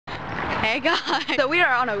Hey guys. So we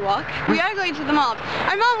are on a walk. We are going to the mall.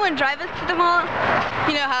 Our mom wouldn't drive us to the mall.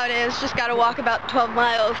 You know how it is. Just gotta walk about 12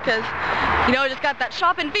 miles because, you know, just got that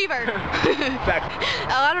shopping fever. Exactly.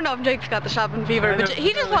 I don't know if Jake's got the shopping fever, but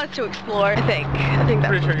he just wants to explore. I think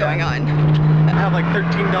that's what's going on. I have like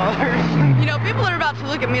 $13. You know, people are about to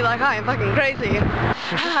look at me like I am fucking crazy.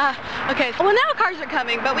 Okay, well now cars are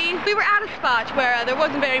coming, but we were at a spot where there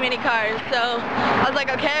wasn't very many cars, so I was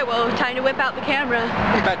like, okay, well, time to whip out the camera.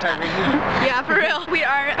 Bad timing. Yeah, for real. We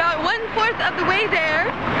are about 1/4 of the way there.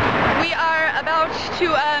 We are about to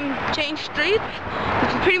change streets.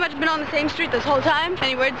 We've pretty much been on the same street this whole time.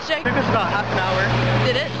 Any words, Jake? It took us about half an hour.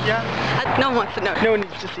 Did it? Yeah. No one wants to know. No one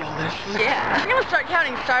needs to see all this. Yeah. We're gonna start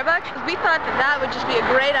counting Starbucks because we thought that would just be a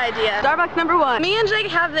great idea. Starbucks number 1. Me and Jake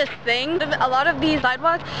have this thing. A lot of these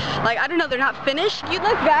sidewalks, like, I don't know, they're not finished. If you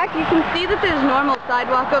look back, you can see that there's normal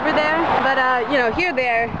sidewalk over there, but you know, here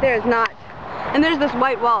there is not. And there's this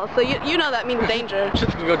white wall, so you know that means danger.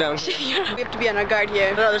 Shit's gonna go down. We have to be on our guard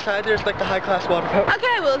here. On the other side, there's like the high-class water fountain.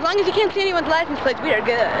 Okay, well, as long as you can't see anyone's license plates, we are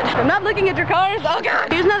good. I'm not looking at your cars. Oh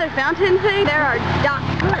god. Here's another fountain thing. There are ducks.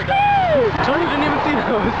 Tony didn't even see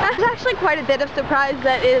those. That's actually quite a bit of surprise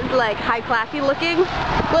that is like high classy looking.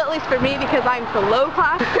 Well, at least for me because I'm so low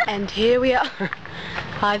class. And here we are.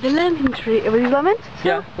 By the lemon tree. Are these lemons?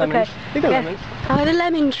 Yeah, lemons. Okay. I think they're lemons. By the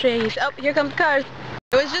lemon trees. Oh, here comes the cars.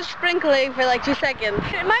 It was just sprinkling for like 2 seconds.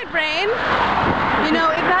 It might rain. You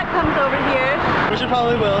know, if that comes over here. Which it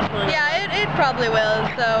probably will. Yeah, it probably will,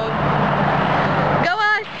 so go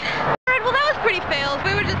us. Alright, well that was pretty failed.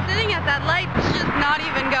 We were just sitting at that light, just not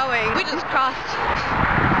even going. We just crossed.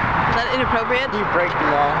 Is that inappropriate? You break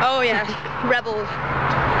the law. Oh yes, rebels.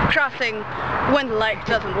 Crossing when the light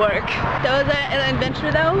doesn't work. That was an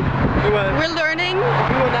adventure though. It was. We're learning.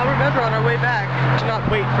 We will now remember on our way back to not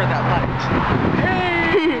wait for that light. Hey!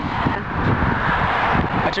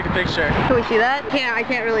 I took a picture. Can we see that? I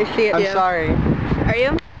can't really see it. I'm sorry. Are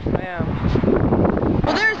you? I am.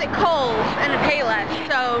 Well, there's a Kohl's and a Payless,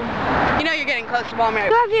 so you know you're getting close to Walmart.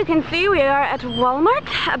 So as you can see, we are at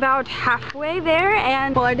Walmart, about halfway there,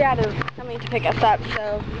 and well, our dad is coming to pick us up,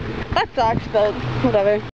 so that sucks, but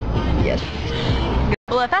whatever. Yes.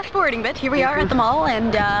 Well, fast forwarding bit, here we are at the mall,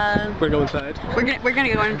 and We're going inside. we're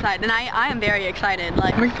gonna go inside, and I am very excited.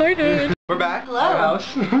 Like, I'm excited. We're back. Hello. Our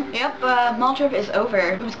house. Yep, mall trip is over.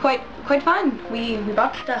 It was quite fun. We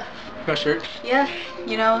bought stuff. Got shirts. Yes,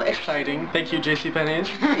 you know, it's Exciting. Thank you, JCPenney's.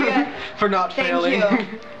 Yeah. For not failing.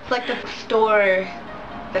 Thank you. It's like the store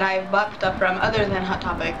that I bought stuff from, other than Hot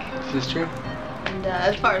Topic. Is this true? And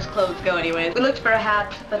as far as clothes go, anyways. We looked for a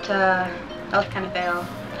hat, but that was kind of fail.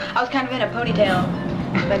 I was kind of in a ponytail,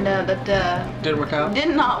 but Didn't work out.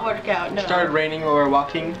 did not work out. No. It started raining while we were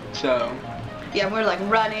walking, so. Yeah, we were like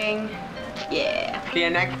running. Yeah. See you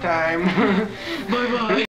next time. Bye bye.